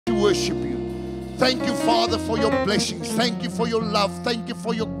worship you. Thank you, Father, for your blessings. Thank you for your love. Thank you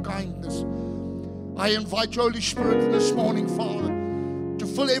for your kindness. I invite your Holy Spirit this morning, Father, to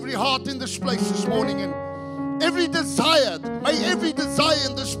fill every heart in this place this morning, and every desire, may every desire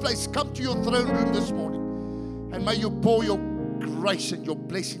in this place come to your throne room this morning, and may you pour your grace and your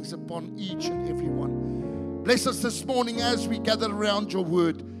blessings upon each and every one. Bless us this morning as we gather around your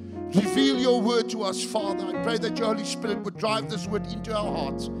word. Reveal your word to us, Father. I pray that your Holy Spirit would drive this word into our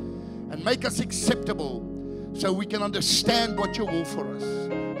hearts and make us acceptable so we can understand what your will for us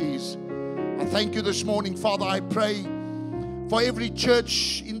is. I thank you this morning, Father. I pray for every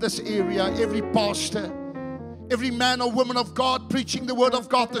church in this area, every pastor, every man or woman of God preaching the word of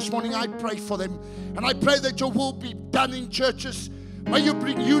God this morning. I pray for them. And I pray that your will be done in churches. May you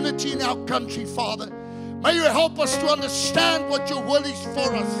bring unity in our country, Father. May you help us to understand what your will is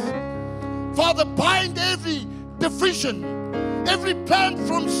for us. Father, bind every division, every plan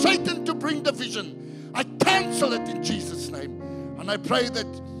from Satan to bring division. I cancel it in Jesus' name. And I pray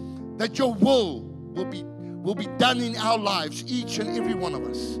that your will be done in our lives, each and every one of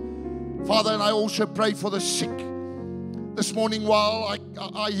us. Father, and I also pray for the sick. This morning, while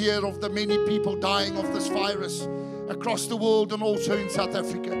I hear of the many people dying of this virus across the world and also in South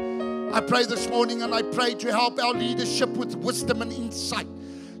Africa, I pray this morning, and I pray to help our leadership with wisdom and insight,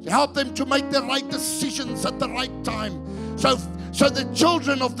 to help them to make the right decisions at the right time, so the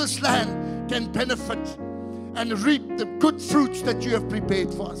children of this land can benefit and reap the good fruits that you have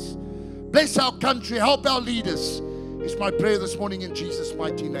prepared for us. Bless our country, help our leaders, is my prayer this morning in Jesus'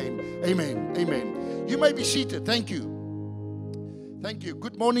 mighty name. Amen. Amen. You may be seated. Thank you. Thank you.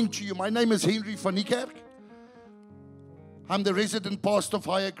 Good morning to you. My name is Van-Niekerk. I'm the resident pastor of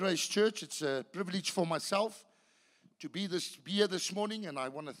Higher Grace Church. It's a privilege for myself to be here this morning, and I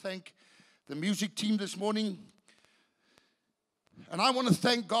want to thank the music team this morning. And I want to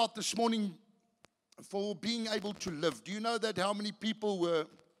thank God this morning for being able to live. Do you know that how many people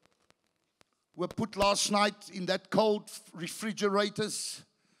were put last night in that cold refrigerators,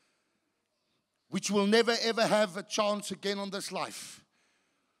 which will never ever have a chance again on this life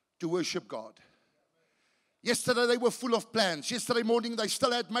to worship God? Yesterday they were full of plans. Yesterday morning they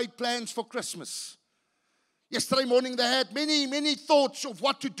still had made plans for Christmas. Yesterday morning they had many thoughts of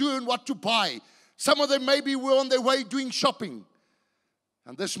what to do and what to buy. Some of them maybe were on their way doing shopping.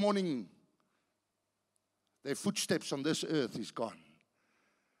 And this morning, their footsteps on this earth is gone.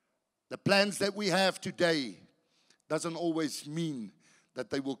 The plans that we have today doesn't always mean that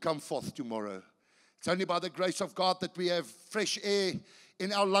they will come forth tomorrow. It's only by the grace of God that we have fresh air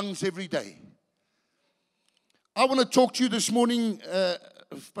in our lungs every day. I want to talk to you this morning,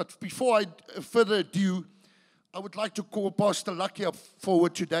 but before I further ado, I would like to call Pastor Lucky up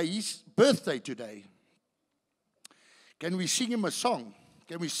forward today. His birthday today. Can we sing him a song?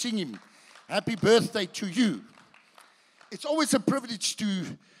 Can we sing him happy birthday to you? It's always a privilege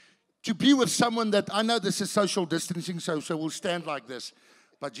to be with someone that, I know this is social distancing, so we'll stand like this.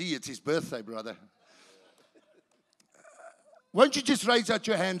 But gee, it's his birthday, brother. Won't you just raise out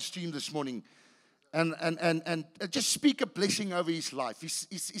your hands to him this morning and just speak a blessing over his life.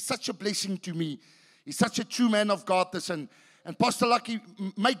 He's such a blessing to me. He's such a true man of God. And Pastor Lucky,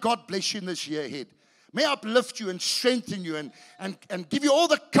 may God bless you in this year ahead. May I uplift you and strengthen you and give you all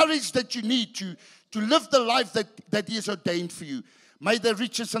the courage that you need to live the life that He has ordained for you. May the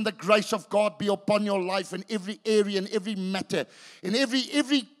riches and the grace of God be upon your life in every area, in every matter, in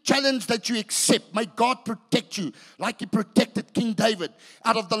every challenge that you accept. May God protect you like He protected King David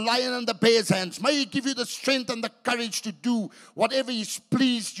out of the lion and the bear's hands. May He give you the strength and the courage to do whatever He's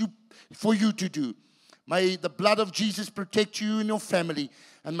pleased for you to do. May the blood of Jesus protect you and your family.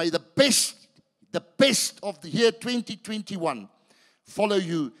 And may the best of the year 2021 follow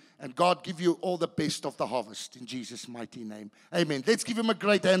you. And God give you all the best of the harvest in Jesus' mighty name. Amen. Let's give him a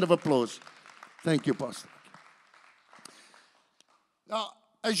great hand of applause. Thank you, Pastor. Now,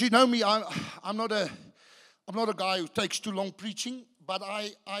 as you know me, I'm not a guy who takes too long preaching, but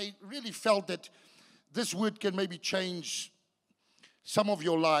I really felt that this word can maybe change some of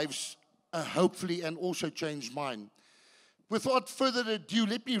your lives, hopefully, and also change mine. Without further ado,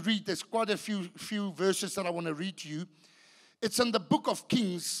 let me read. There's quite a few verses that I want to read to you. It's in the book of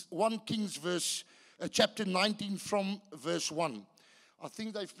Kings, 1 Kings verse, chapter 19 from verse 1. I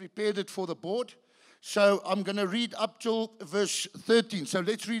think they've prepared it for the board. So I'm going to read up till verse 13. So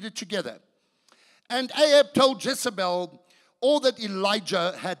let's read it together. And Ahab told Jezebel all that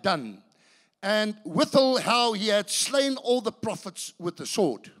Elijah had done, and withal how he had slain all the prophets with the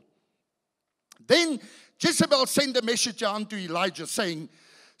sword. Then Jezebel sent a messenger unto Elijah, saying,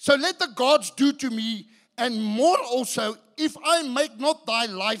 So let the gods do to me and more also, if I make not thy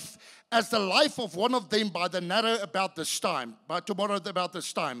life as the life of one of them by the narrow about this time, by tomorrow about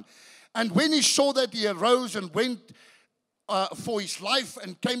this time. And when he saw that, he arose and went for his life,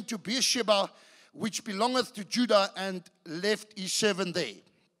 and came to Beersheba, which belongeth to Judah, and left his servant there.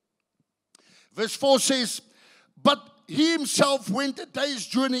 Verse 4 says, but he himself went a day's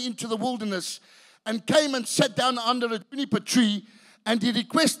journey into the wilderness, and came and sat down under a juniper tree, and he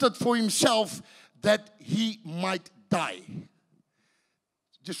requested for himself that he might die.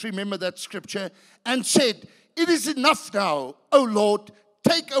 Just remember that scripture. And said, it is enough now, O Lord,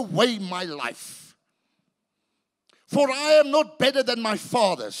 take away my life, for I am not better than my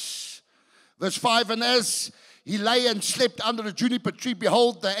fathers. Verse 5, and as he lay and slept under a juniper tree,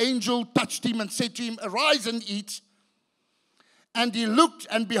 behold, the angel touched him and said to him, arise and eat. And he looked,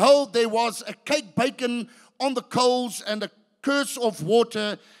 and behold, there was a cake baken on the coals, and a cruse of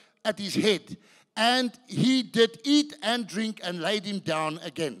water at his head. And he did eat and drink, and laid him down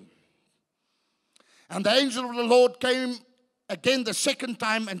again. And the angel of the Lord came again the second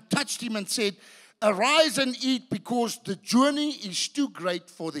time, and touched him and said, arise and eat, because the journey is too great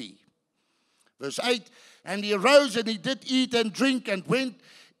for thee. Verse 8, and he arose, and he did eat and drink, and went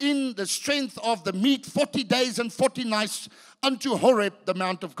in the strength of the meat 40 days and 40 nights unto Horeb, the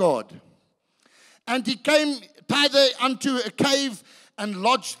mount of God. And he came thither unto a cave, and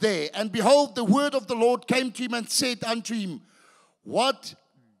lodged there. And behold, the word of the Lord came to him, and said unto him, what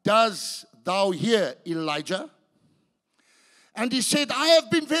dost thou here, Elijah? And he said, I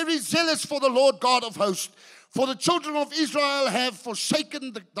have been very zealous for the Lord God of hosts, for the children of Israel have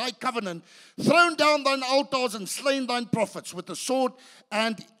forsaken thy covenant, thrown down thine altars, and slain thine prophets with the sword,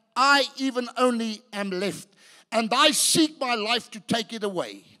 and I even only am left, and I seek my life to take it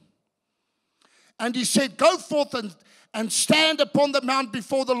away. And he said, go forth and stand upon the mount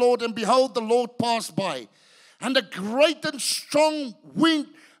before the Lord. And behold, the Lord passed by, and a great and strong wind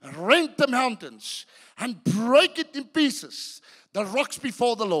rent the mountains, and brake it in pieces, the rocks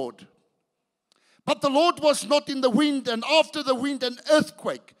before the Lord. But the Lord was not in the wind, and after the wind an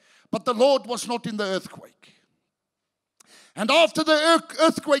earthquake. But the Lord was not in the earthquake. And after the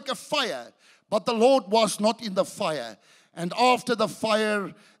earthquake a fire. But the Lord was not in the fire. And after the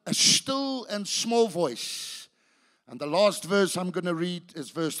fire a still and small voice. And the last verse I'm going to read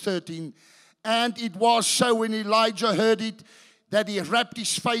is verse 13. And it was so, when Elijah heard it, that he wrapped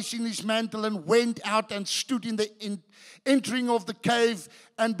his face in his mantle, and went out and stood in the entering of the cave.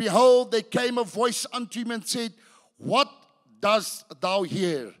 And behold, there came a voice unto him and said, what dost thou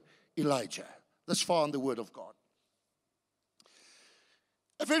here, Elijah? This far in the word of God.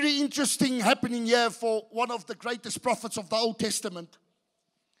 A very interesting happening here for one of the greatest prophets of the Old Testament.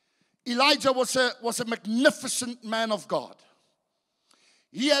 Elijah was a magnificent man of God.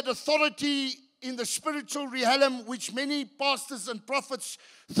 He had authority in the spiritual realm, which many pastors and prophets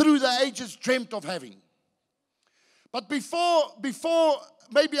through the ages dreamt of having. But before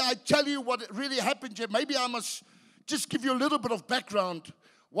maybe I tell you what really happened here, maybe I must just give you a little bit of background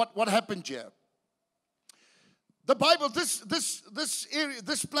what happened here. The Bible, this area,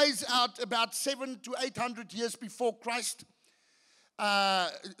 this plays out about 700 to 800 years before Christ.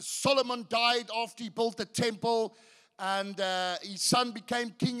 Solomon died after he built the temple, and his son became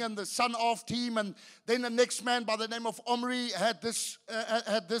king, and the son after him, and then the next man by the name of Omri had this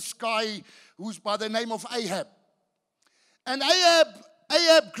guy who's by the name of Ahab. And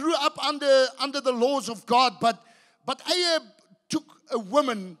Ahab grew up under the laws of God, but Ahab took a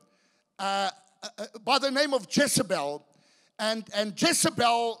woman by the name of Jezebel, and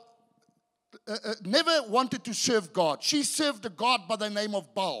Jezebel never wanted to serve God. She served a god by the name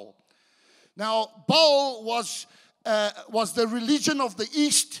of Baal. Now, Baal was the religion of the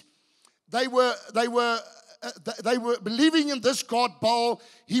East. They were believing in this god Baal.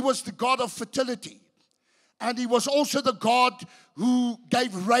 He was the god of fertility, and he was also the god who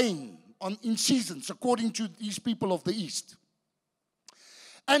gave rain in seasons, according to these people of the East.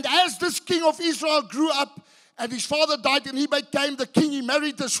 And as this king of Israel grew up, and his father died, and he became the king, he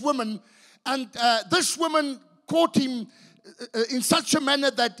married this woman, and this woman caught him in such a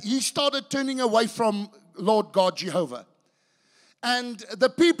manner that he started turning away from Lord God Jehovah. And the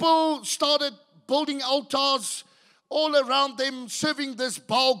people started building altars all around them, serving this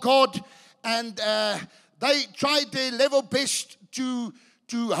Baal god, and they tried their level best to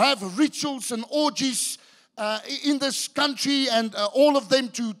have rituals and orgies in this country, and all of them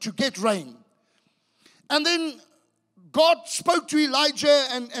to get rain. And then God spoke to Elijah,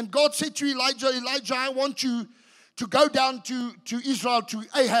 and God said to Elijah, I want you to go down to Israel, to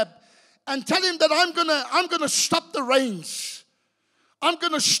Ahab, and tell him that I'm gonna stop the rains. I'm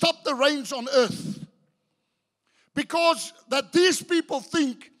gonna stop the rains on earth. Because that these people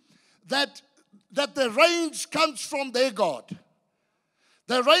think that the rains comes from their God.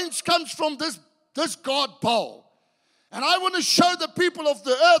 The rains comes from this God Baal. And I want to show the people of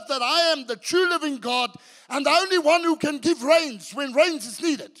the earth that I am the true living God and the only one who can give rains when rains is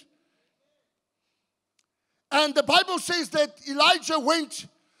needed. And the Bible says that Elijah went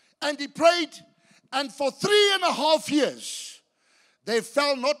and he prayed, and for 3.5 years there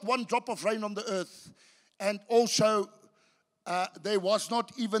fell not one drop of rain on the earth, and also there was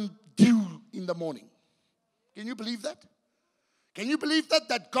not even dew in the morning. Can you believe that? Can you believe that?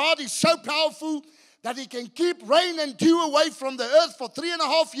 That God is so powerful that He can keep rain and dew away from the earth for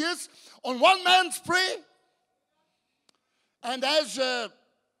 3.5 years on one man's prayer? And as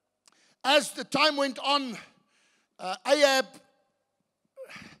the time went on, Ahab,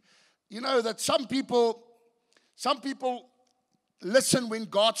 you know that some people listen when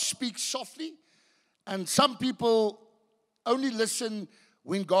God speaks softly, and some people only listen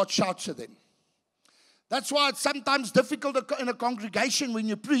when God shouts at them. That's why it's sometimes difficult in a congregation when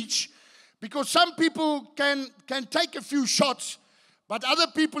you preach, because some people can take a few shots, but other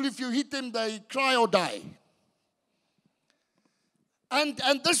people, if you hit them, they cry or die. And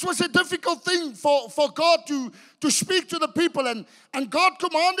this was a difficult thing for God to speak to the people. And God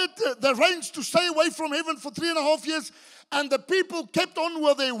commanded the rains to stay away from heaven for 3.5 years. And the people kept on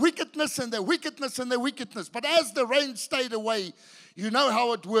with their wickedness and their wickedness and their wickedness. But as the rain stayed away, you know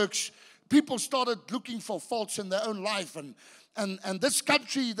how it works. People started looking for faults in their own life. And this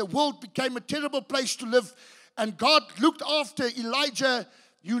country, the world, became a terrible place to live. And God looked after Elijah.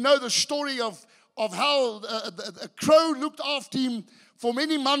 You know the story of how a crow looked after him for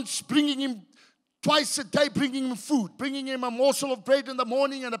many months, bringing him twice a day, bringing him food, bringing him a morsel of bread in the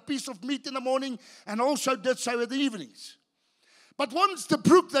morning and a piece of meat in the morning, and also did so in the evenings. But once the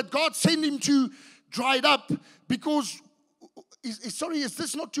brook that God sent him to dried up, because, is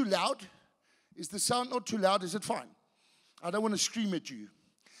this not too loud? Is the sound not too loud? Is it fine? I don't want to scream at you.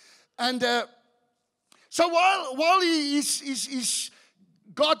 And so while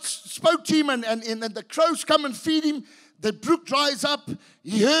God spoke to him, and the crows come and feed him, the brook dries up.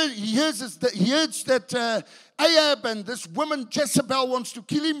 He hears that Ahab and this woman Jezebel wants to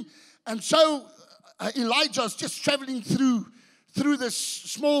kill him, and so Elijah is just traveling through this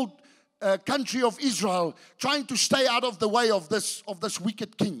small country of Israel, trying to stay out of the way of this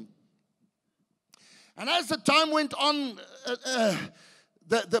wicked king. And as the time went on,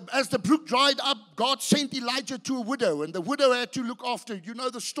 as the brook dried up, God sent Elijah to a widow, and the widow had to look after. You know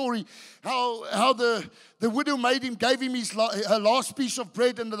the story, how the widow gave him her last piece of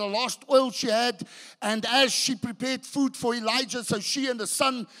bread and the last oil she had, and as she prepared food for Elijah, so she and the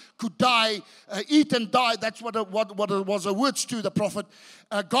son could eat and die. That's what was her words to the prophet.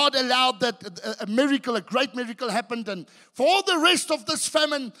 God allowed that a great miracle happened, and for all the rest of this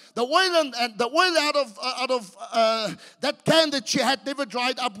famine, the oil and the oil out of that can that she had never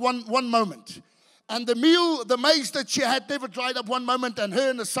dried up one moment, and the maize that she had never dried up one moment, and her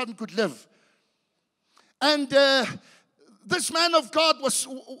and the son could live. And this man of God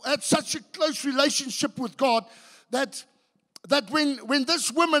had such a close relationship with God that when this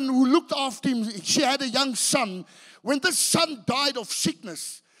woman who looked after him, she had a young son. When this son died of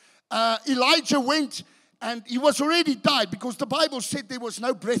sickness, Elijah went, and he was already died, because the Bible said there was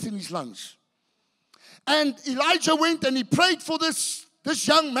no breath in his lungs. And Elijah went and he prayed for this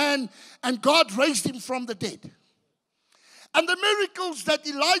young man, and God raised him from the dead. And the miracles that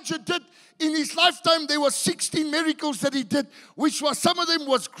Elijah did in his lifetime, there were 16 miracles that he did, which some of them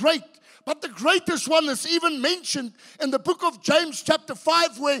was great. But the greatest one is even mentioned in the book of James chapter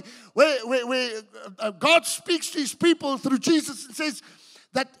 5, where God speaks to his people through Jesus and says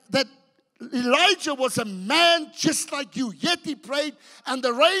that Elijah was a man just like you, yet he prayed, and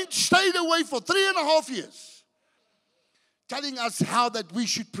the rain stayed away for 3.5 years, telling us how that we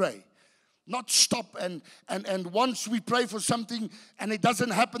should pray. Not stop, and once we pray for something and it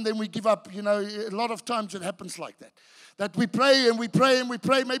doesn't happen, then we give up. You know, a lot of times it happens like that. That we pray and we pray and we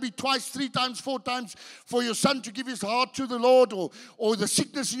pray maybe twice, 3 times, 4 times for your son to give his heart to the Lord, or the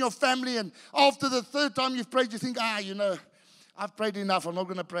sickness in your family. And after the 3rd time you've prayed, you think, I've prayed enough. I'm not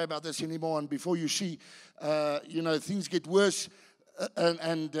going to pray about this anymore. And before you see, things get worse.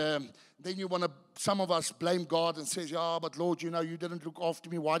 Then some of us blame God and says, but Lord, you didn't look after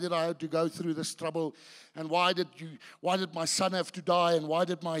me. Why did I have to go through this trouble? And why did my son have to die? And why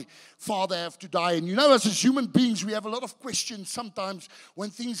did my father have to die? And as human beings, we have a lot of questions sometimes when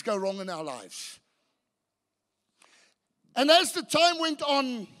things go wrong in our lives. And as the time went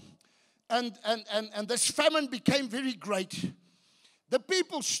on, and this famine became very great, the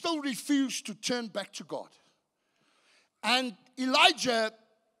people still refused to turn back to God. And Elijah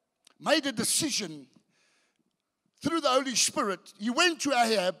made a decision through the Holy Spirit. He went to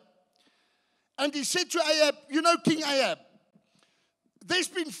Ahab and he said to Ahab, you know, King Ahab, there's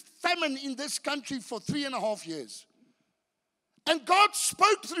been famine in this country for 3.5 years. And God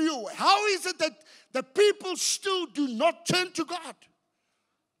spoke through you. How is it that the people still do not turn to God?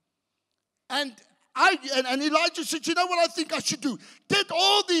 And Elijah said, you know what I think I should do? Get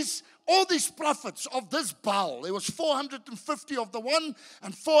all these prophets of this Baal. There was 450 of the one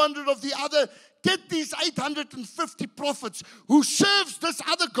and 400 of the other. Get these 850 prophets who serves this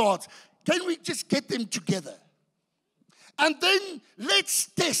other God. Can we just get them together? And then let's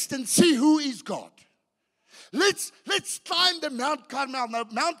test and see who is God. Let's climb the Mount Carmel. Now,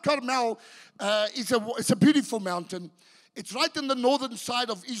 Mount Carmel is a beautiful mountain. It's right in the northern side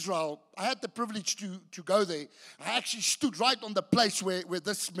of Israel. I had the privilege to go there. I actually stood right on the place where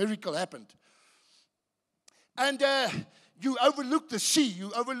this miracle happened. And you overlook the sea.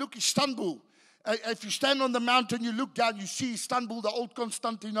 You overlook Istanbul. If you stand on the mountain, you look down, you see Istanbul, the old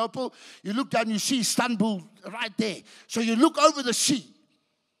Constantinople. You look down, you see Istanbul right there. So you look over the sea.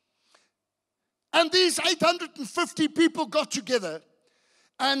 And these 850 people got together.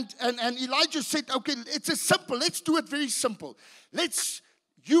 And Elijah said, okay, it's a simple. Let's do it very simple.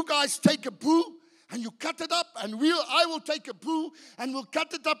 You guys take a bull and you cut it up. And I will take a bull and we'll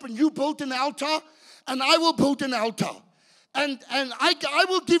cut it up. And you build an altar. And I will build an altar. And I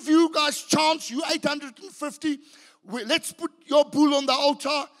will give you guys chance, you 850. Let's put your bull on the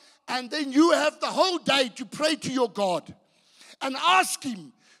altar. And then you have the whole day to pray to your God. And ask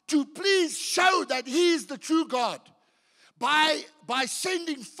him to please show that he is the true God. By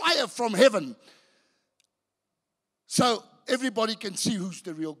sending fire from heaven. So everybody can see who's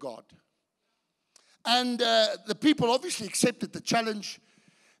the real God. And the people obviously accepted the challenge.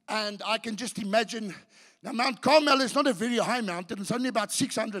 And I can just imagine. Now, Mount Carmel is not a very high mountain. It's only about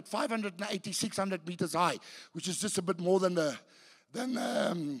 580, 600 meters high, which is just a bit more than less than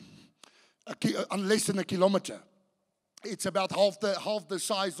a kilometer. It's about half the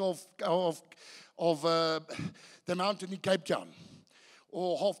size of the mountain in Cape Town,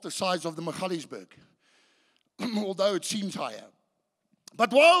 or half the size of the Magaliesberg, although it seems higher.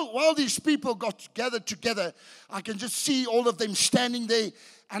 But while these people got gathered together, I can just see all of them standing there,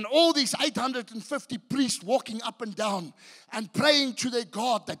 and all these 850 priests walking up and down and praying to their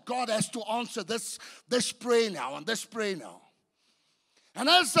God that God has to answer this prayer now and this prayer now. And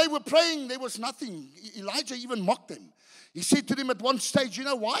as they were praying, there was nothing. Elijah even mocked them. He said to them at one stage, you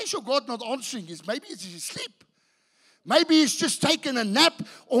know, why is your God not answering? Maybe he's asleep. Maybe he's just taken a nap,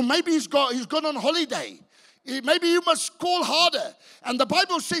 or maybe he's gone on holiday. Maybe you must call harder. And the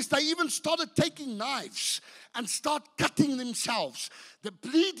Bible says they even started taking knives and start cutting themselves. The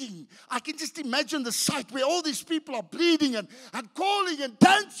bleeding. I can just imagine the sight where all these people are bleeding and calling and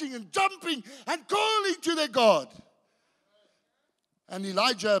dancing and jumping and calling to their God. And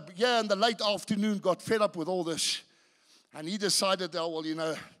Elijah, in the late afternoon, got fed up with all this. And he decided,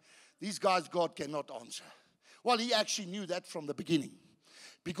 these guys, God cannot answer. Well, he actually knew that from the beginning.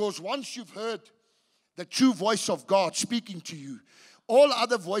 Because once you've heard the true voice of God speaking to you, all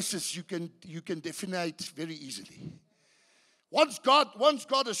other voices you can define very easily. Once God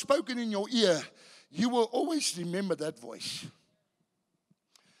has spoken in your ear, you will always remember that voice.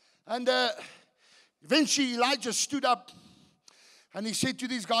 And eventually Elijah stood up and he said to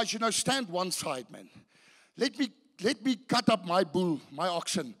these guys, stand one side, man. Let me cut up my bull, my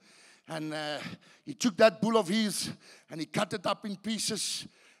oxen. And he took that bull of his and he cut it up in pieces.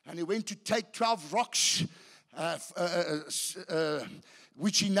 And he went to take 12 rocks,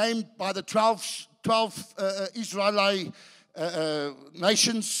 which he named by the 12 Israeli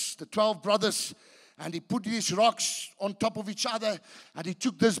nations, the 12 brothers. And he put these rocks on top of each other. And he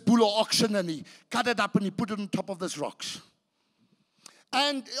took this bull or oxen and he cut it up and he put it on top of these rocks.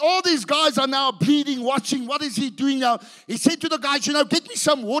 And all these guys are now bleeding, watching. What is he doing now? He said to the guys, get me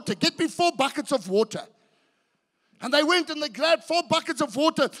some water. Get me 4 buckets of water. And they went and they grabbed 4 buckets of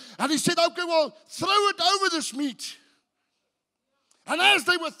water. And he said, okay, well, throw it over this meat. And as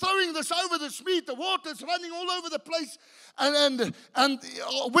they were throwing this over this meat, the water's running all over the place. And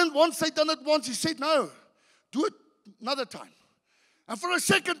once they'd done it once, he said, no, do it another time. And for a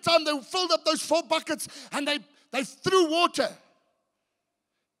second time, they filled up those 4 buckets and they threw water.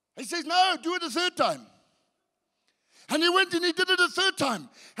 He says, no, do it a third time. And he went and he did it a third time.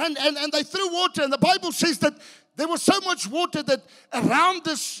 And they threw water. And the Bible says that there was so much water that around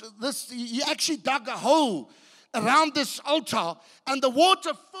this, he actually dug a hole around this altar. And the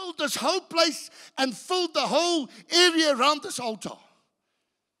water filled this whole place and filled the whole area around this altar.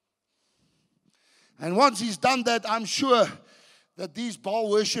 And once he's done that, I'm sure that these Baal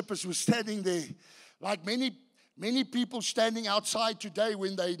worshippers were standing there like many people standing outside today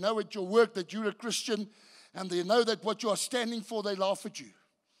when they know at your work that you're a Christian and they know that what you are standing for, they laugh at you.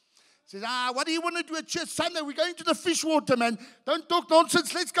 Says, what do you want to do at church Sunday? We're going to the fish water, man. Don't talk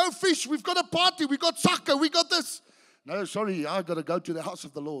nonsense. Let's go fish. We've got a party. We got soccer. We got this. No, sorry, I got to go to the house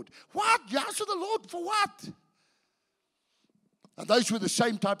of the Lord. What? The house of the Lord? For what? And those were the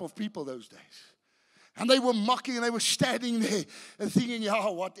same type of people those days. And they were mocking and they were standing there and thinking,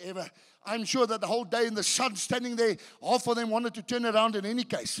 whatever. I'm sure that the whole day in the sun standing there, half of them wanted to turn around in any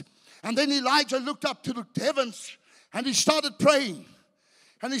case. And then Elijah looked up to the heavens and he started praying.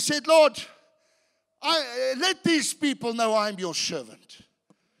 And he said, Lord, let these people know I'm your servant.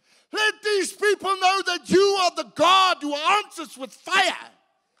 Let these people know that you are the God who answers with fire.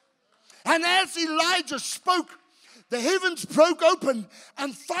 And as Elijah spoke, the heavens broke open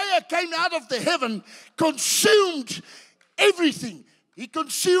and fire came out of the heaven, consumed everything. It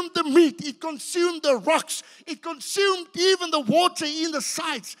consumed the meat. It consumed the rocks. It consumed even the water in the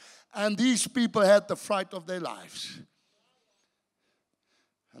sides. And these people had the fright of their lives.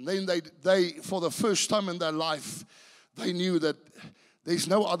 And then they, for the first time in their life, they knew that there's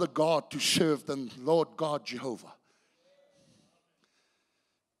no other God to serve than Lord God Jehovah.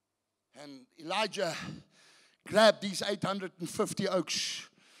 And Elijah grabbed these 850 oaks,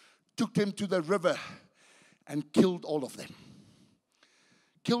 took them to the river, and killed all of them.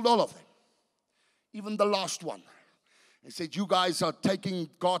 Killed all of them. Even the last one. He said, you guys are taking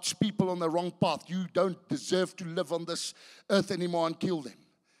God's people on the wrong path. You don't deserve to live on this earth anymore, and kill them.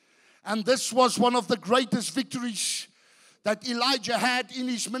 And this was one of the greatest victories that Elijah had in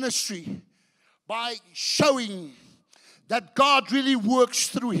his ministry, by showing that God really works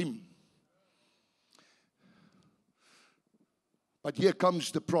through him. But here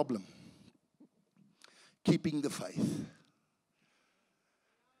comes the problem. Keeping the faith.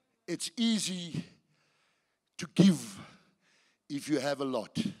 It's easy to give if you have a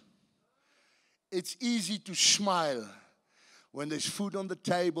lot. It's easy to smile when there's food on the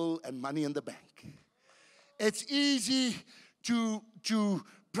table and money in the bank. It's easy to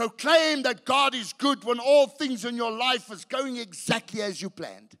proclaim that God is good when all things in your life is going exactly as you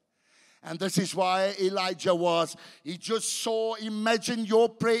planned. And this is why Elijah was. He just saw, imagine your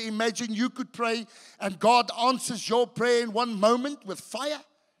prayer. Imagine you could pray and God answers your prayer in one moment with fire.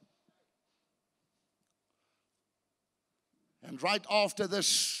 And right after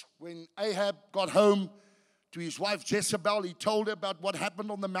this, when Ahab got home to his wife Jezebel, he told her about what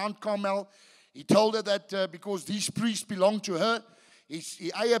happened on the Mount Carmel. He told her that because these priests belonged to her,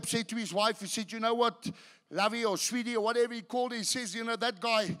 Ahab said to his wife, he said, you know what, lovey or sweetie or whatever he called it, he says, you know, that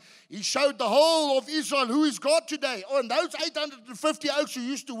guy, he showed the whole of Israel who is God today. Oh, and those 850 oaks who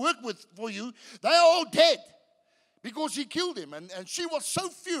used to work with for you, they are all dead because he killed him. And she was so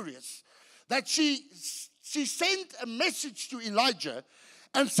furious that she sent a message to Elijah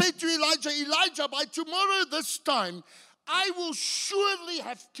and said to Elijah, Elijah, by tomorrow this time, I will surely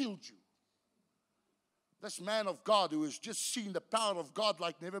have killed you. This man of God who has just seen the power of God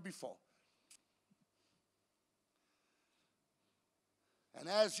like never before. And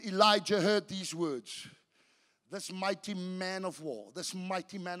as Elijah heard these words, this mighty man of war, this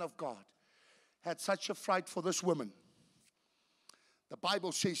mighty man of God, had such a fright for this woman. The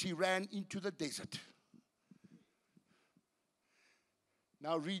Bible says he ran into the desert.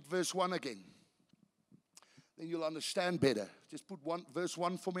 Now read verse 1 again. Then you'll understand better. Just put verse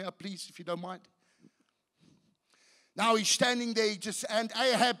 1 for me up, please, if you don't mind. Now he's standing there, and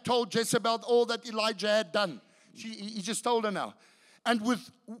Ahab told Jezebel all that Elijah had done. He just told her now. And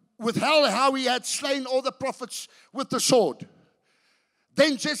with how he had slain all the prophets with the sword.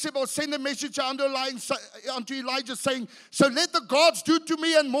 Then Jezebel sent a message unto Elijah saying, so let the gods do to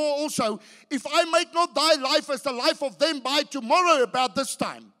me and more also, if I make not thy life as the life of them by tomorrow about this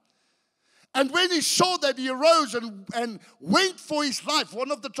time. And when he saw that, he arose and went for his life.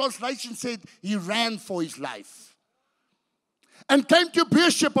 One of the translations said he ran for his life. And came to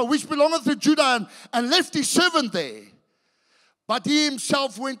Beersheba, which belongeth to Judah, and left his servant there. But he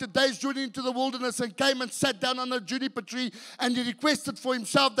himself went a day's journey into the wilderness and came and sat down on a juniper tree, and he requested for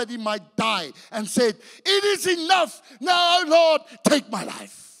himself that he might die, and said, it is enough. Now, Lord, take my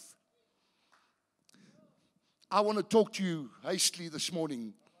life. I want to talk to you hastily this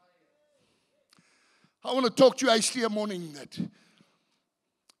morning. I want to talk to you hastily this morning that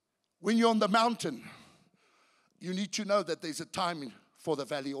when you're on the mountain, you need to know that there's a time for the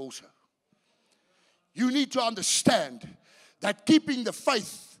valley also. You need to understand that keeping the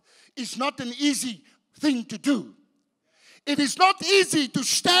faith is not an easy thing to do. It is not easy to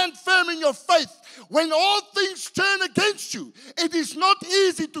stand firm in your faith when all things turn against you. It is not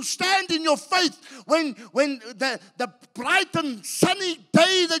easy to stand in your faith when the bright and sunny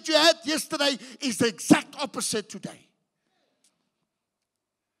day that you had yesterday is the exact opposite today.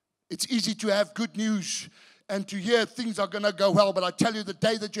 It's easy to have good news and to hear things are going to go well, but I tell you, the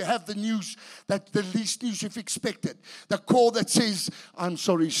day that you have the news, that the least news you've expected, the call that says, I'm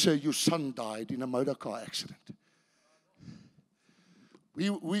sorry, sir, your son died in a motor car accident.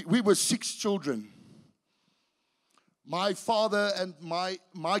 We were 6 children. My father and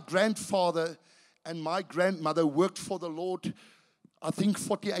my grandfather and my grandmother worked for the Lord, I think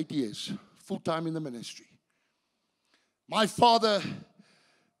 48 years, full-time in the ministry. My father,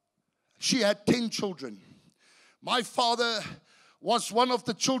 she had 10 children. My father was one of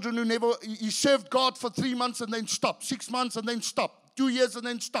the children who he served God for 3 months and then stopped, 6 months and then stopped, 2 years and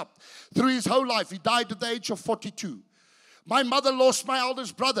then stopped. Through his whole life, he died at the age of 42. My mother lost my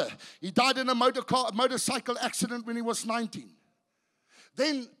eldest brother. He died in a motorcycle accident when he was 19.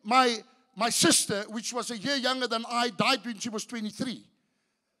 Then my sister, which was a year younger than I, died when she was 23.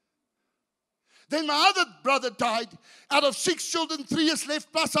 Then my other brother died. Out of 6 children, 3 years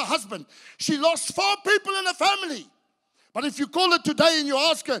left, plus her husband. She lost 4 people in her family. But if you call her today and you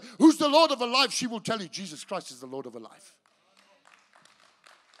ask her, who's the Lord of her life, she will tell you, Jesus Christ is the Lord of her life.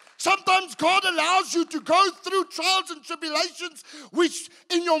 Sometimes God allows you to go through trials and tribulations which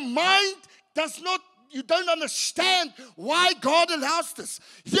in your mind you don't understand why God allows this.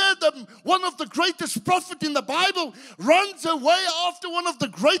 Here, one of the greatest prophets in the Bible runs away after one of the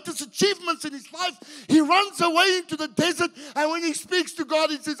greatest achievements in his life. He runs away into the desert, and when he speaks to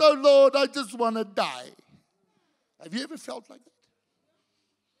God, he says, oh Lord, I just want to die. Have you ever felt like that?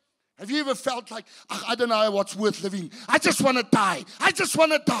 Have you ever felt like, I don't know what's worth living. I just want to die. I just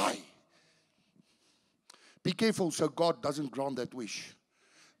want to die. Be careful so God doesn't grant that wish.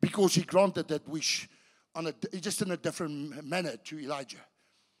 Because he granted that wish just in a different manner to Elijah.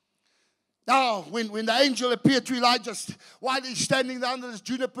 Now, when the angel appeared to Elijah while he's standing there under this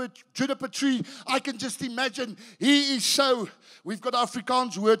juniper tree, I can just imagine he is so, we've got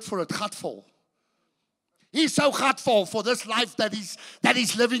Afrikaans word for it, gatvol. He's so hurtful for this life that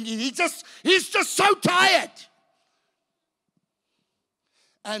he's living in. He's just so tired.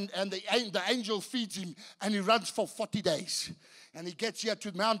 And the angel feeds him, and he runs for 40 days. And he gets here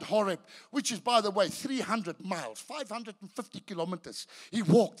to Mount Horeb, which is, by the way, 300 miles, 550 kilometers. He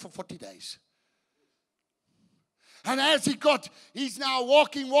walked for 40 days. And as he's now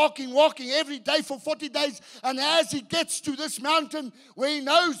walking every day for 40 days. And as he gets to this mountain where he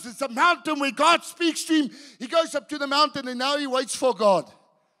knows it's a mountain where God speaks to him, he goes up to the mountain and now he waits for God.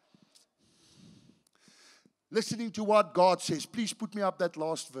 Listening to what God says. Please put me up that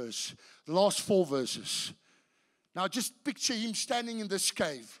last verse, the last 4 verses. Now just picture him standing in this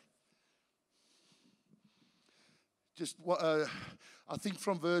cave. Just, I think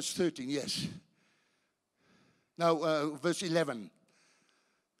from verse 13, yes. No, verse 11.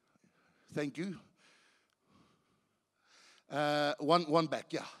 Thank you. One back.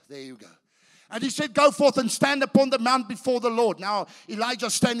 Yeah, there you go. And he said, go forth and stand upon the mount before the Lord. Now,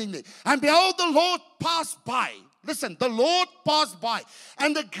 Elijah's standing there. And behold, the Lord passed by. Listen, the Lord passed by.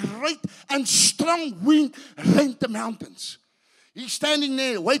 And a great and strong wind rent the mountains. He's standing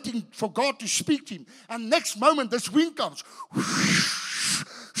there waiting for God to speak to him. And next moment, this wind comes.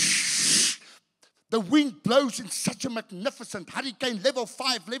 The wind blows in such a magnificent hurricane, level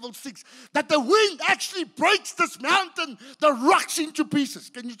 5, level 6, that the wind actually breaks this mountain, the rocks into pieces.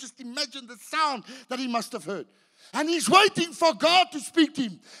 Can you just imagine the sound that he must have heard? And he's waiting for God to speak to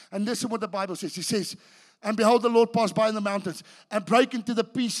him. And listen what the Bible says. He says, and behold, the Lord passed by in the mountains and break into the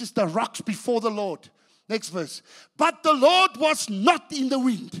pieces the rocks before the Lord. Next verse. But the Lord was not in the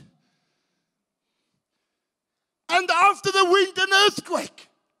wind. And after the wind, an earthquake.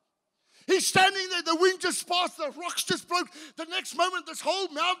 He's standing there, the wind just passed, the rocks just broke. The next moment, this whole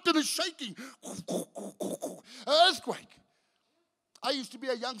mountain is shaking. An earthquake. I used to be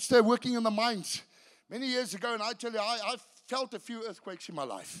a youngster working in the mines many years ago, and I tell you, I felt a few earthquakes in my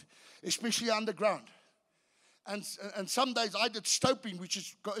life, especially underground. And some days I did stoping, which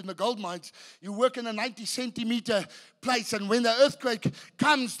is in the gold mines. You work in a 90-centimeter place, and when the earthquake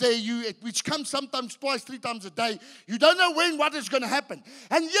comes there, which comes sometimes 2, 3 times a day, you don't know what is going to happen.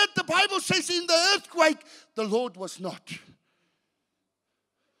 And yet the Bible says in the earthquake, the Lord was not.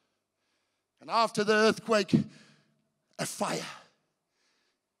 And after the earthquake, a fire.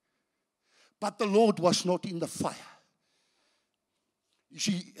 But the Lord was not in the fire. You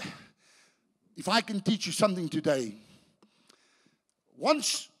see, if I can teach you something today,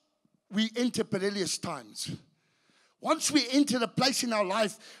 once we enter perilous times, Once we enter a place in our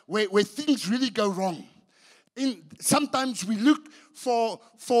life where things really go wrong, sometimes we look for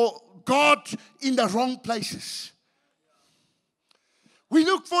God in the wrong places. We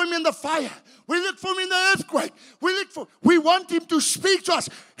look for Him in the fire. We look for Him in the earthquake. We want Him to speak to us.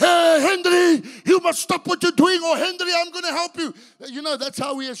 Hey, Henry, you must stop what you're doing. Or, Henry, I'm going to help you. You know, that's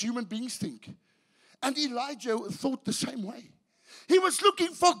how we as human beings think. And Elijah thought the same way. He was looking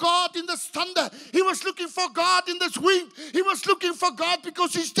for God in this thunder. He was looking for God in this wind. He was looking for God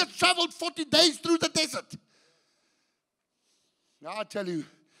because he's just traveled 40 days through the desert. Now, I tell you,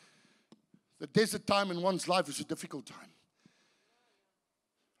 the desert time in one's life is a difficult time.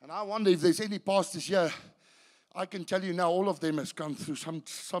 And I wonder if there's any pastors here. I can tell you now, all of them has gone through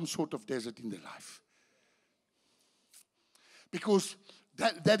some sort of desert in their life. Because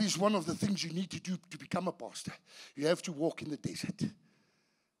that is one of the things you need to do to become a pastor. You have to walk in the desert.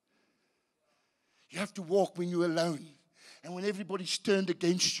 You have to walk when you're alone. And when everybody's turned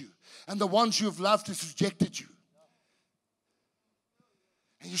against you. And the ones you have loved has rejected you.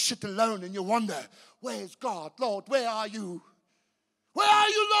 And you sit alone and you wonder, where's God? Lord, where are you? Where are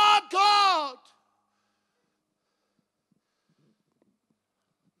you, Lord God?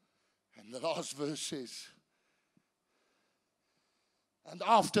 And the last verse says, and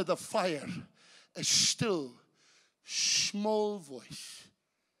after the fire, a still, small voice.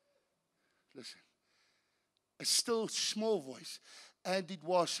 Listen. A still, small voice. And it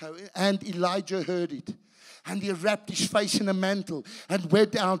was so. And Elijah heard it. And he wrapped his face in a mantle and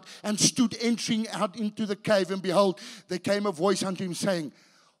went out and stood entering out into the cave. And behold, there came a voice unto him saying,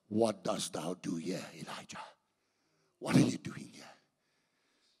 what dost thou do here, Elijah? What are you doing here?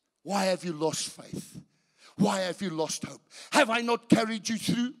 Why have you lost faith? Why have you lost hope? Have I not carried you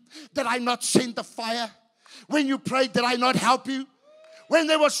through? Did I not send the fire? When you prayed, did I not help you? When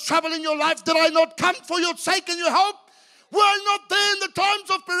there was trouble in your life, did I not come for your sake and your help? Were I not there in the times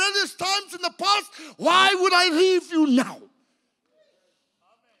of perilous times in the past? Why would I leave you now?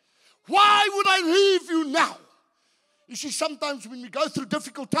 Why would I leave you now? You see, sometimes when we go through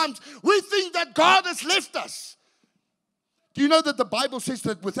difficult times, we think that God has left us. Do you know that the Bible says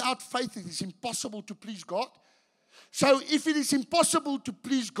that without faith it is impossible to please God? So if it is impossible to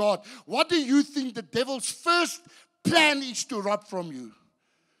please God, what do you think the devil's first plan is to rob from you?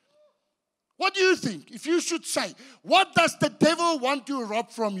 What do you think? If you should say, what does the devil want to rob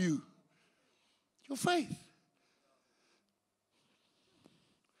from you? Your faith.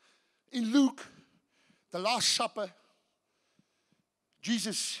 In Luke, the Last Supper,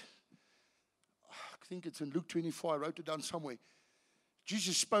 Jesus, I think it's in Luke 24, I wrote it down somewhere.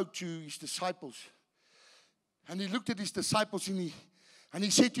 Jesus spoke to his disciples. And he looked at his disciples and he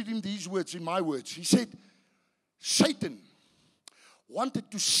said to them these words, in my words. He said, Satan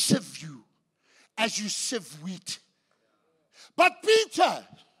wanted to sieve you as you sieve wheat. But Peter,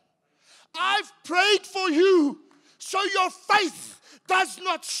 I've prayed for you so your faith does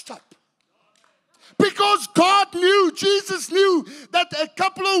not stop. Because God knew, Jesus knew that a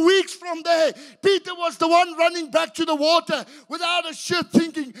couple of weeks from there, Peter was the one running back to the water without a shirt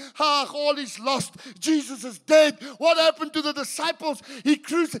thinking, all is lost. Jesus is dead. What happened to the disciples?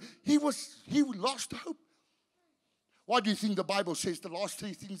 He lost hope. Why do you think the Bible says the last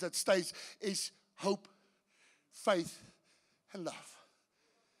three things that stays is hope, faith, and love?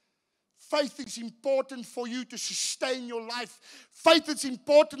 Faith is important for you to sustain your life. Faith is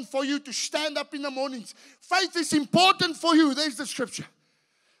important for you to stand up in the mornings. Faith is important for you. There's the scripture.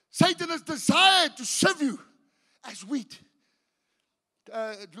 Satan has desired to sieve you as wheat.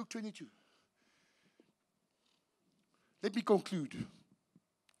 Luke 22. Let me conclude.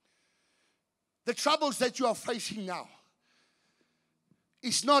 The troubles that you are facing now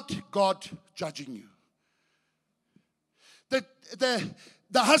is not God judging you.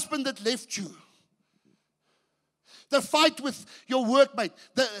 The husband that left you, the fight with your workmate,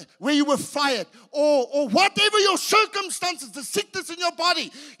 where you were fired, or whatever your circumstances, the sickness in your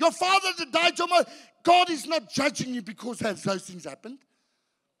body, your father that died, your mother, God is not judging you because those things happened.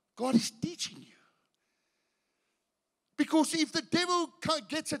 God is teaching you. Because if the devil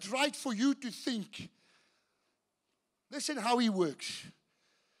gets it right for you to think, listen how he works.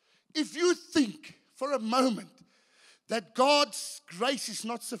 If you think for a moment that God's grace is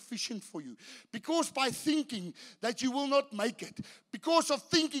not sufficient for you, because by thinking that you will not make it, because of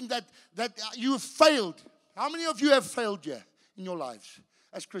thinking that you have failed. How many of you have failed here in your lives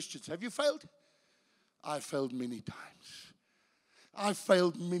as Christians? Have you failed? I failed many times. I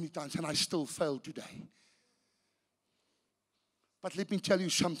failed many times and I still fail today. But let me tell you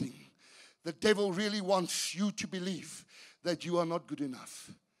something. The devil really wants you to believe that you are not good enough.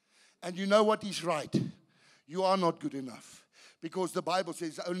 And you know what is right? You are not good enough. Because the Bible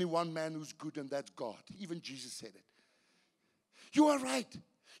says only one man who's good, and that's God. Even Jesus said it. You are right.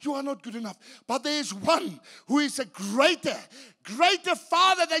 You are not good enough. But there is one who is a greater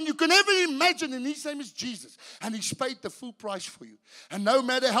Father than you can ever imagine. And his name is Jesus. And he's paid the full price for you. And no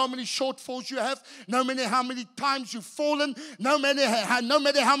matter how many shortfalls you have, no matter how many times you've fallen, no matter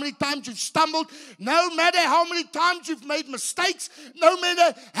how many times you've stumbled, no matter how many times you've made mistakes, no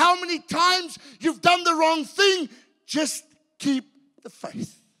matter how many times you've done the wrong thing, just keep the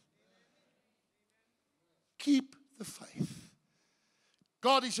faith. Keep the faith.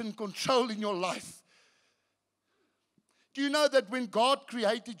 God is in control in your life. Do you know that when God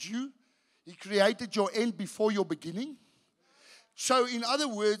created you, He created your end before your beginning? So in other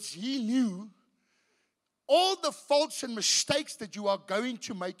words, He knew all the faults and mistakes that you are going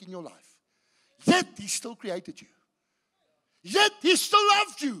to make in your life. Yet He still created you. Yet He still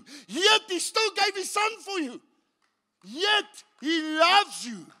loved you. Yet He still gave His Son for you. Yet He loves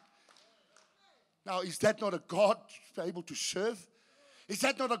you. Now, is that not a God able to serve? Is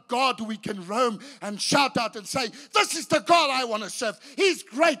that not a God who we can roam and shout out and say, this is the God I want to serve. He's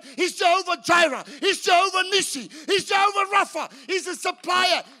great. He's Jehovah Jireh. He's Jehovah Nissi. He's Jehovah Rapha. He's a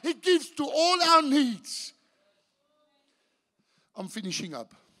supplier. He gives to all our needs. I'm finishing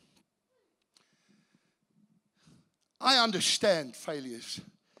up. I understand failures.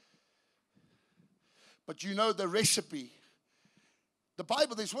 But you know the recipe. The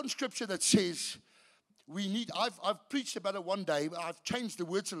Bible, there's one scripture that says, I've preached about it one day. I've changed the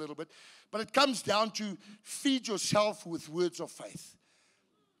words a little bit. But it comes down to feed yourself with words of faith.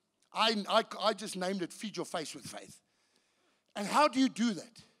 I just named it feed your face with faith. And how do you do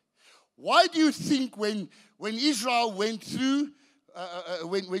that? Why do you think when Israel went through,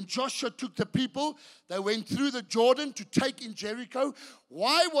 when Joshua took the people, they went through the Jordan to take in Jericho,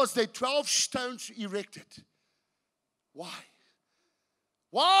 why was there 12 stones erected? Why?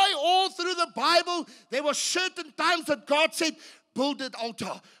 Why all through the Bible, there were certain times that God said, build an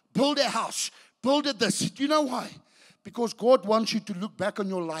altar, build a house, build it this. Do you know why? Because God wants you to look back on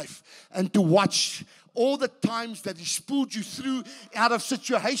your life and to watch all the times that He's pulled you through out of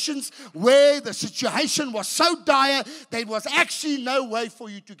situations where the situation was so dire, there was actually no way for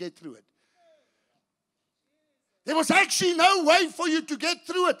you to get through it. There was actually no way for you to get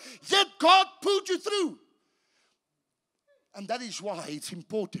through it. Yet God pulled you through. And that is why it's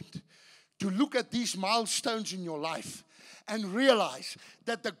important to look at these milestones in your life and realize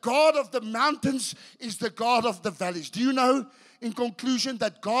that the God of the mountains is the God of the valleys. Do you know, in conclusion,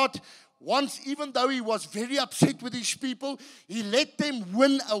 that God once, even though He was very upset with His people, He let them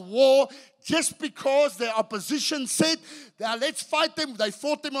win a war just because their opposition said, let's fight them. They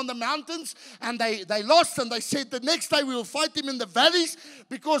fought them on the mountains and they lost, and they said the next day we will fight them in the valleys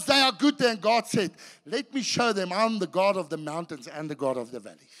because they are good there. And God said, let me show them I'm the God of the mountains and the God of the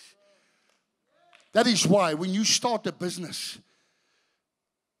valleys. That is why when you start a business,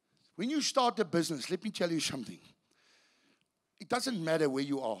 let me tell you something. It doesn't matter where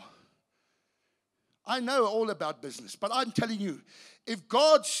you are. I know all about business, but I'm telling you, if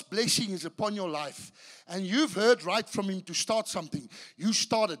God's blessing is upon your life and you've heard right from Him to start something, you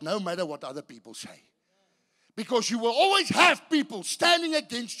start it no matter what other people say. Because you will always have people standing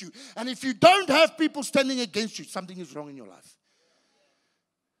against you. And if you don't have people standing against you, something is wrong in your life.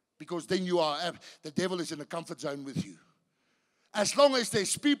 Because then the devil is in a comfort zone with you. As long as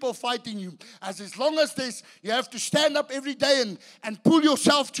there's people fighting you, as long as you have to stand up every day and pull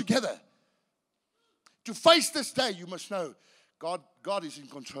yourself together. To face this day, you must know God is in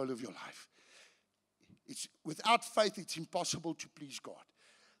control of your life. Without faith, it's impossible to please God.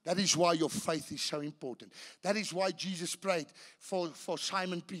 That is why your faith is so important. That is why Jesus prayed for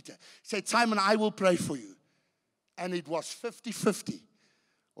Simon Peter. He said, Simon, I will pray for you. And it was 50-50.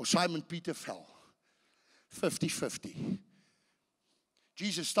 Or Simon Peter fell. 50-50.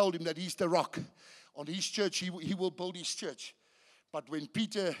 Jesus told him that He's the rock. On His church, he will build His church. But when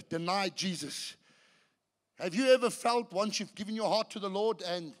Peter denied Jesus, have you ever felt once you've given your heart to the Lord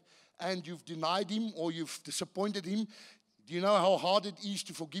and you've denied Him or you've disappointed Him, do you know how hard it is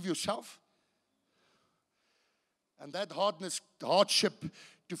to forgive yourself? And that hardship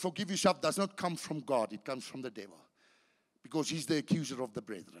to forgive yourself does not come from God. It comes from the devil. Because he's the accuser of the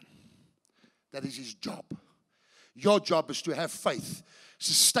brethren. That is his job. Your job is to have faith,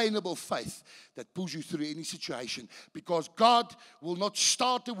 sustainable faith that pulls you through any situation. Because God will not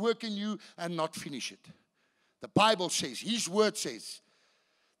start the work in you and not finish it. The Bible says, His word says,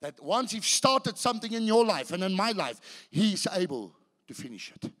 that once He's started something in your life and in my life, He's able to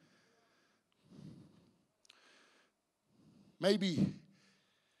finish it.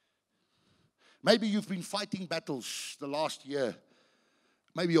 Maybe you've been fighting battles the last year.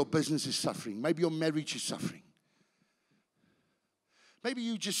 Maybe your business is suffering. Maybe your marriage is suffering. Maybe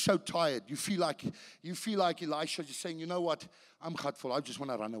you're just so tired. You feel like Elisha just saying, you know what? I'm hurtful. I just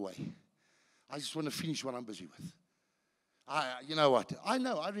want to run away. I just want to finish what I'm busy with. You know what? I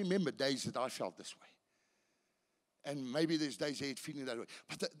remember days that I felt this way. And maybe there's days ahead feeling that way.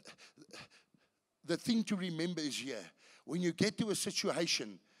 But the thing to remember is here, when you get to a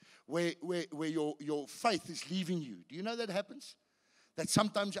situation where your faith is leaving you. Do you know that happens? That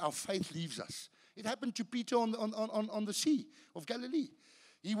sometimes our faith leaves us. It happened to Peter on the Sea of Galilee.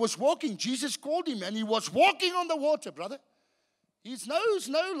 He was walking. Jesus called him, and he was walking on the water, brother. It's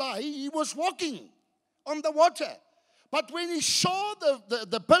no lie. He was walking on the water. But when he saw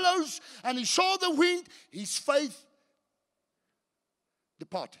the billows and he saw the wind, his faith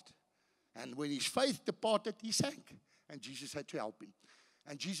departed. And when his faith departed, he sank. And Jesus had to help him.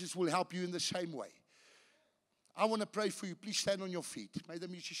 And Jesus will help you in the same way. I want to pray for you. Please stand on your feet. May the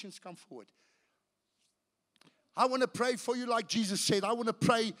musicians come forward. I want to pray for you like Jesus said. I want to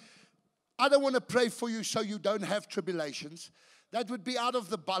pray. I don't want to pray for you so you don't have tribulations. That would be out of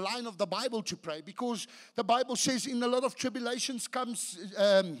the line of the Bible to pray, because the Bible says in a lot of tribulations comes,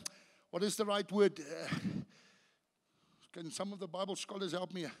 what is the right word? Can some of the Bible scholars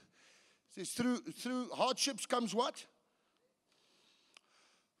help me? It says through hardships comes what?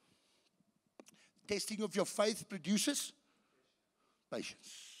 Testing of your faith produces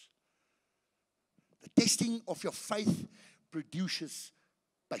patience. The testing of your faith produces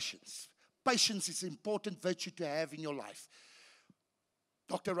patience. Patience is an important virtue to have in your life.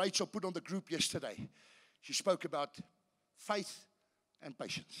 Dr. Rachel put on the group yesterday. She spoke about faith and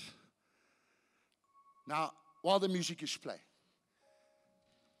patience. Now, while the music is playing,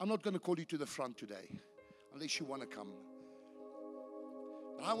 I'm not going to call you to the front today, unless you want to come.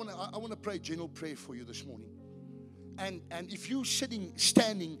 But I want to pray a general prayer for you this morning. And if you're sitting,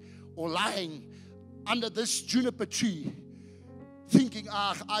 standing, or lying under this juniper tree, thinking,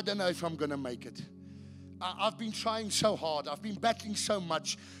 I don't know if I'm going to make it. I've been trying so hard. I've been battling so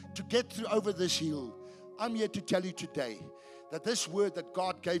much to get through over this hill. I'm here to tell you today that this word that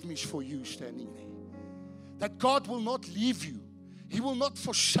God gave me is for you standing there. That God will not leave you. He will not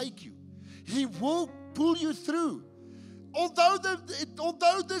forsake you. He will pull you through. Although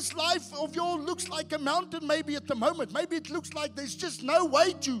this life of yours looks like a mountain maybe at the moment, maybe it looks like there's just no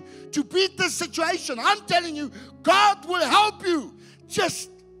way to beat this situation, I'm telling you, God will help you. Just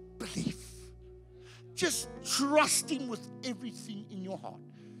believe. Just trust Him with everything in your heart.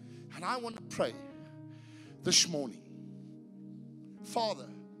 And I want to pray this morning. Father,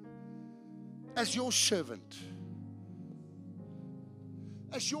 as your servant,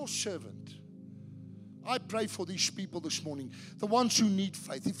 I pray for these people this morning, the ones who need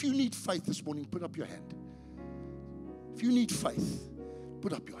faith. If you need faith this morning, put up your hand. If you need faith,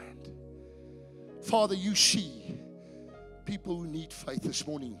 put up your hand. Father, you see people who need faith this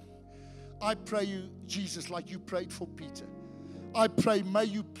morning. I pray you, Jesus, like you prayed for Peter. I pray, may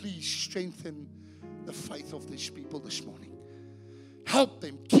you please strengthen the faith of these people this morning. Help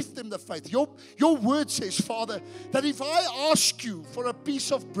them, give them the faith. Your word says, Father, that if I ask you for a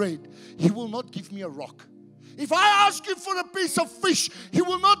piece of bread, you will not give me a rock. If I ask you for a piece of fish, you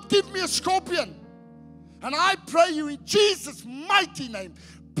will not give me a scorpion. And I pray you in Jesus' mighty name,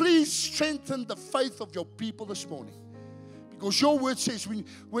 please strengthen the faith of your people this morning. Because your word says,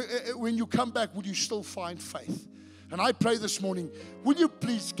 when you come back, will you still find faith? And I pray this morning, will you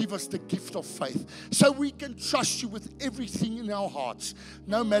please give us the gift of faith so we can trust you with everything in our hearts,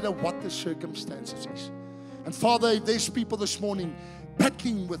 no matter what the circumstances is. And Father, if there's people this morning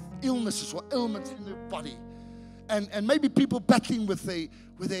battling with illnesses or ailments in their body, and maybe people battling with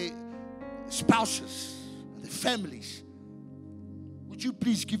their spouses, their families, would you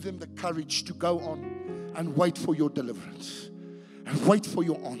please give them the courage to go on and wait for your deliverance and wait for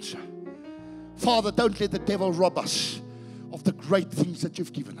your answer. Father, don't let the devil rob us of the great things that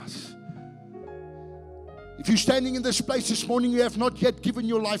you've given us. If you're standing in this place this morning, you have not yet given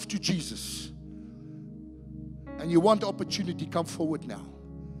your life to Jesus, and you want the opportunity, come forward now.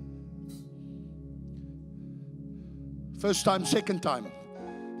 First time, second time.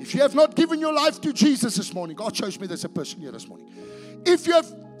 If you have not given your life to Jesus this morning, God shows me there's a person here this morning. If you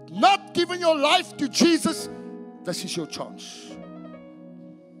have not given your life to Jesus, this is your chance.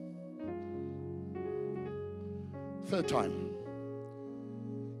 Third time.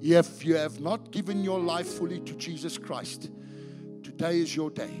 If you have not given your life fully to Jesus Christ, today is your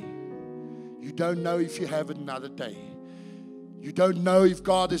day. You don't know if you have another day. You don't know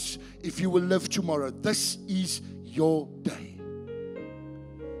if you will live tomorrow. This is your day.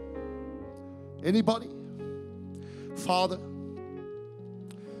 Anybody? Father,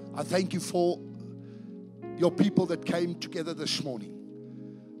 I thank you for your people that came together this morning.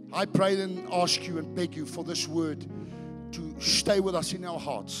 I pray and ask you and beg you for this word to stay with us in our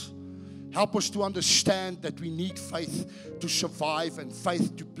hearts. Help us to understand that we need faith to survive and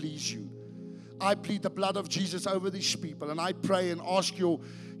faith to please you. I plead the blood of Jesus over these people, and I pray and ask your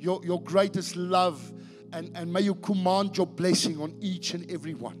greatest love, and may you command your blessing on each and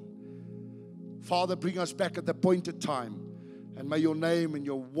every one. Father, bring us back at the appointed time, and may your name and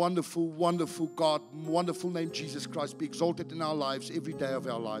your wonderful, wonderful God, wonderful name Jesus Christ be exalted in our lives every day of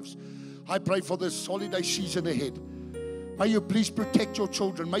our lives. I pray for this holiday season ahead. May you please protect your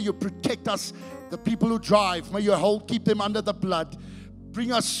children. May you protect us, the people who drive. May you keep them under the blood.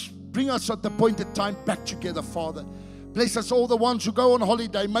 Bring us at the appointed time back together, Father. Bless us all the ones who go on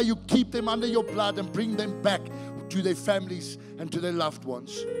holiday. May you keep them under your blood and bring them back to their families and to their loved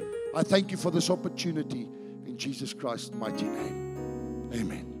ones. I thank you for this opportunity in Jesus Christ's mighty name.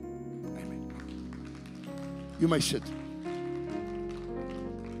 Amen. Amen. You may sit.